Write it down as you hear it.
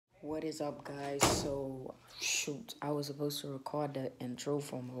What is up, guys? So, shoot, I was supposed to record the intro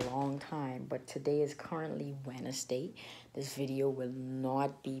from a long time, but today is currently Wednesday. This video will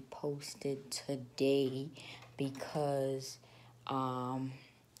not be posted today because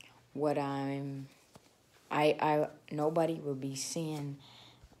nobody will be seeing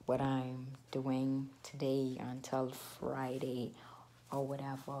what I'm doing today until Friday or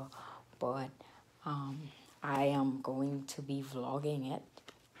whatever. But I am going to be vlogging it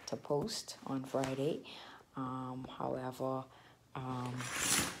to post on Friday. However,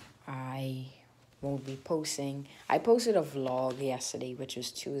 I won't be posting. I posted a vlog yesterday, which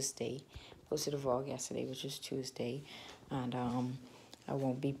was Tuesday. And I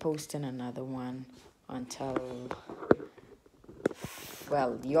won't be posting another one until,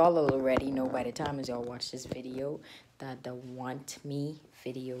 well, y'all already know by the time as y'all watch this video that the Want Me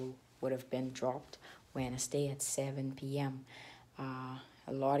video would have been dropped Wednesday at 7 p.m.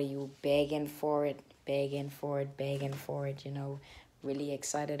 A lot of you begging for it, you know. Really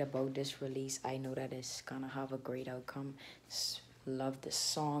excited about this release. I know that it's gonna have a great outcome. Love the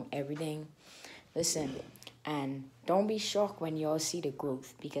song, everything. Listen, and don't be shocked when y'all see the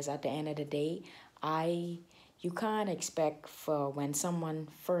growth, because at the end of the day, you can't expect for when someone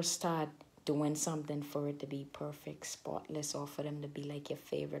first start doing something for it to be perfect, spotless, or for them to be like your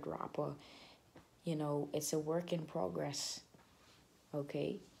favorite rapper. You know, it's a work in progress.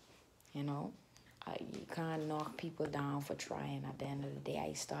 Okay, you know, you can't knock people down for trying. At the end of the day,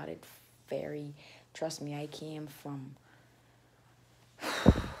 I started trust me, I came from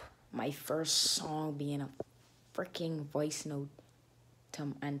my first song being a freaking voice note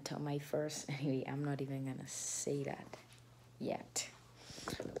until my first, anyway, I'm not even gonna say that yet,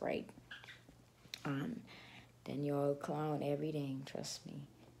 right? Then y'all clown everything, trust me.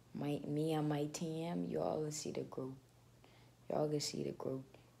 Me and my team, y'all will see the growth. Y'all can see the growth.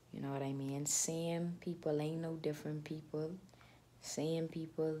 You know what I mean? Same people, ain't no different people. Same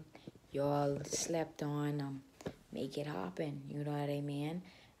people, y'all slept on, make it happen. You know what I mean?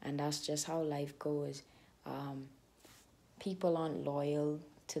 And that's just how life goes. People aren't loyal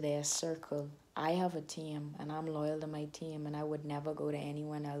to their circle. I have a team, and I'm loyal to my team, and I would never go to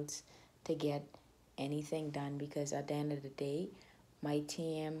anyone else to get anything done, because at the end of the day, my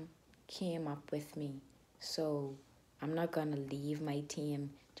team came up with me. So I'm not gonna leave my team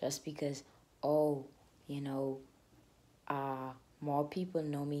just because, oh, you know, more people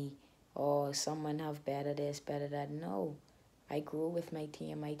know me, or someone have better this, better that. No, I grew with my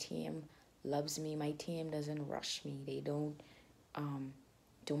team. My team loves me. My team doesn't rush me. They don't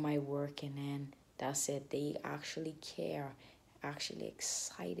do my work and then that's it. They actually care, actually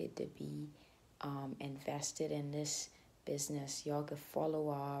excited to be invested in this business. Y'all can follow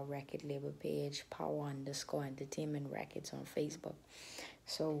our record label page, Power_Entertainment Records, on Facebook.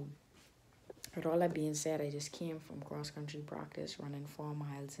 So with all that being said, I just came from cross-country practice, running 4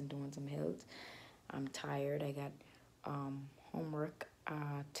 miles and doing some hills. I'm tired. I got homework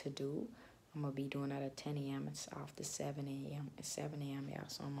to do. I'm gonna be doing that at 10 a.m. It's after 7 a.m. It's 7 a.m. Yeah,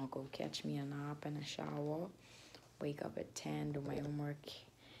 so I'm gonna go catch me a nap and a shower, wake up at 10, do my homework,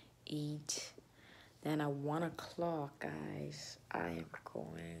 eat. Then at 1 o'clock, guys, I am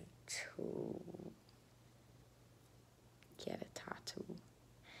going to get a tattoo.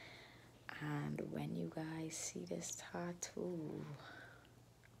 And when you guys see this tattoo,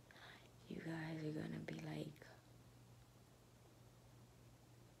 you guys are gonna be like,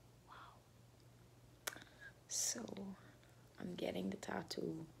 wow. So I'm getting the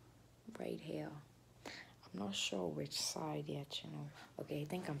tattoo right here. I'm not sure which side yet, you know. Okay, I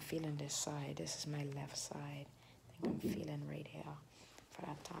think I'm feeling this side. This is my left side. I think I'm feeling right here for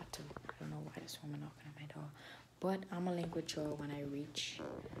that tattoo. I don't know why this woman knocking at my door. But I'm going to link with y'all when I reach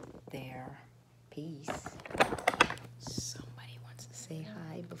there. Peace. Somebody wants to say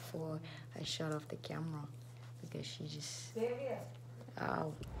hi before I shut off the camera, because she just...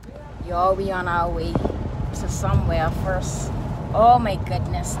 y'all, we on our way to somewhere first. Oh my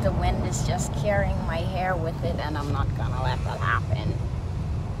goodness, the wind is just carrying my hair with it, and I'm not gonna let that happen.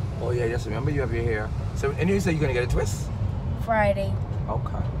 Oh yeah, just remember you have your hair. So, and you said you're gonna get a twist? Friday.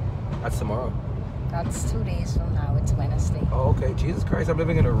 Okay. That's tomorrow. That's 2 days from now. It's Wednesday. Oh, okay. Jesus Christ, I'm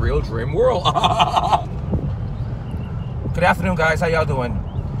living in a real dream world. Good afternoon, guys. How y'all doing?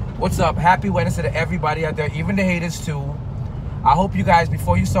 What's up? Happy Wednesday to everybody out there, even the haters too. I hope you guys,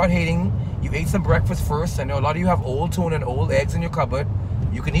 before you start hating, you ate some breakfast first. I know a lot of you have old tuna and old eggs in your cupboard.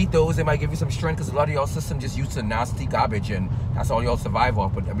 You can eat those. They might give you some strength, because a lot of y'all system just used to nasty garbage, and that's all y'all survive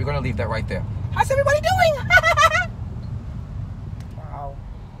off. But we're going to leave that right there. How's everybody doing? Wow.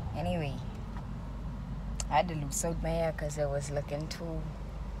 Anyway, I had to lose out my hair because it was looking too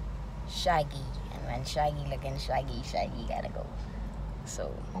Shaggy. And when Shaggy looking shaggy, Shaggy gotta go.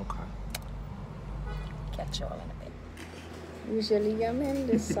 So, Okay. catch y'all in a bit. Usually I'm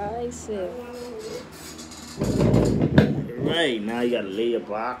indecisive. Right, now you gotta lay your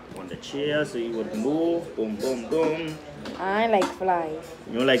back on the chair so you would move. Boom, boom, boom. I like fly.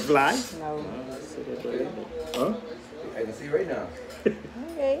 You don't like fly? No. Huh? I can see right now.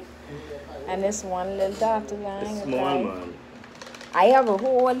 Okay. And this one little tattoo line. It's small, man. I have a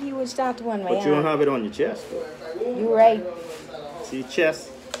whole huge tattoo on my But you don't arm. have it on your chest, though. You right. See, chest,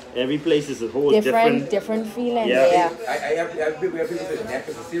 every place is a whole Different feeling. Yeah. Yeah. I have people say the neck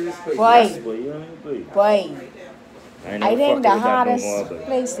is a serious place. Boy. Yes, boy, you ain't boy. Boy. ain't I never think fucked the with that no hardest more, boy.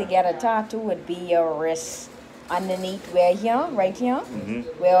 place to get a tattoo would be your wrist. Underneath where here, right here.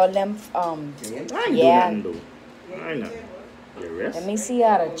 Where all them I ain't do yeah. nothing, though. I ain't nothing. Your wrist? Let me see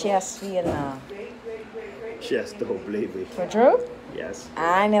how the chest feel now. Chest, though, baby. For true? Yes.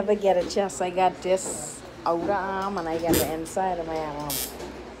 I never get a chest. I got this outer arm and I got the inside of my arm.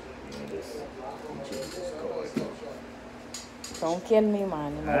 Don't kill me,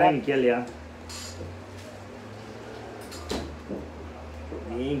 man. You know I that? ain't kill ya.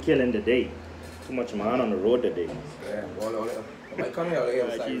 We ain't killing today. Too much man on the road today. Yeah, well, I might come here.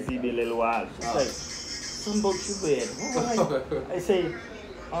 She see me a little while. She's like, something about you, bad. I say,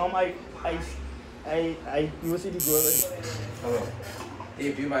 you see the girl?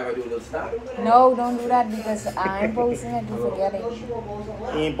 If you might do a little snap. No, don't do that because I'm posting it. You forget it.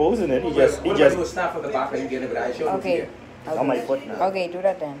 He ain't posing it. He What just. do a snap from the back and you get it, but I show Okay. it On my foot now. Okay, do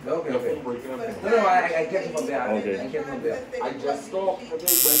that then. Okay. No, I get it from there. Okay. I get it from there. I just talked. Okay,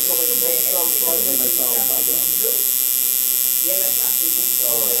 when somebody makes some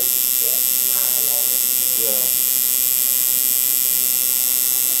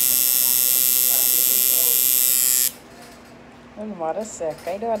Oh, mother sick.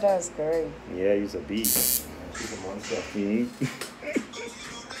 I thought that was great. Yeah, he's a beast. She's a monster.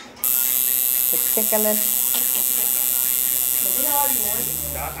 Ridiculous.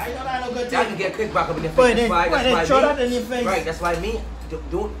 That can get kicked back up in your face. But That's why throw that me. in your face. Right, that's why me.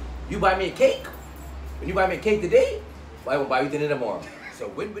 Don't you buy me a cake? When you buy me a cake today, I will buy you dinner tomorrow. So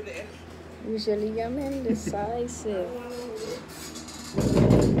win with the end. Usually I'm indecisive.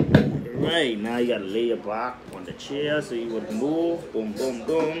 Right, now you gotta lay your back on the chair so you would move. Boom, boom,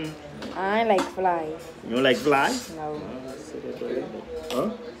 boom. I like fly. You don't like fly? No.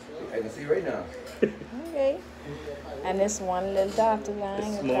 Huh? I can see right now. Okay. And this one little tattoo line.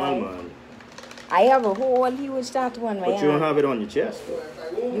 It's small, man. I have a whole huge tattoo on my But you don't arm. have it on your chest, though.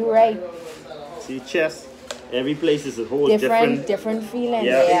 You right. See, chest, every place is a whole Different feeling.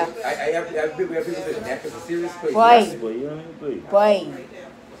 Yeah. Yeah. I have people say the neck is a serious place. Boy. Yes, boy, you ain't boy. Boy.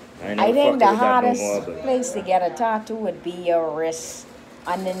 ain't I never think fucked the with that no hardest more, boy. place to get a tattoo would be your wrist.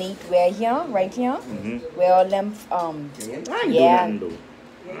 Underneath where here, right here. Where all them I ain't do yeah. nothing, though.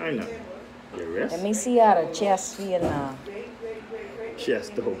 I ain't nothing. Your wrist? Let me see how the chest feel now.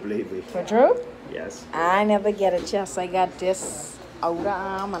 Chest, though, baby. For true? Yes. I never get a chest. I got this outer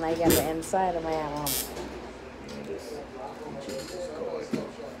arm and I got the inside of my arm.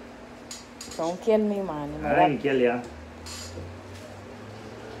 Don't kill me, man. You know I that? ain't kill ya.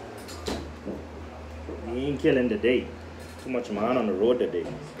 We ain't killing today. Too much man on the road today.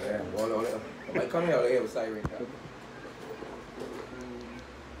 Yeah, well, I might come here. I'll have a side right now.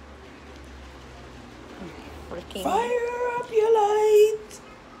 Freaking. Fire up your light.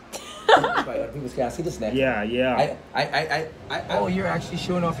 People can't see this neck. Yeah. Oh, you're actually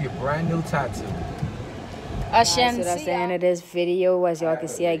showing off your brand new tattoo. A Shenseea. So that's the end of this video. As y'all can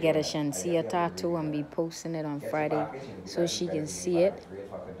see, I get a Shenseea tattoo and be posting it on Friday so she can see it.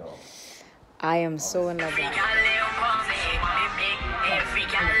 I am so in love with it.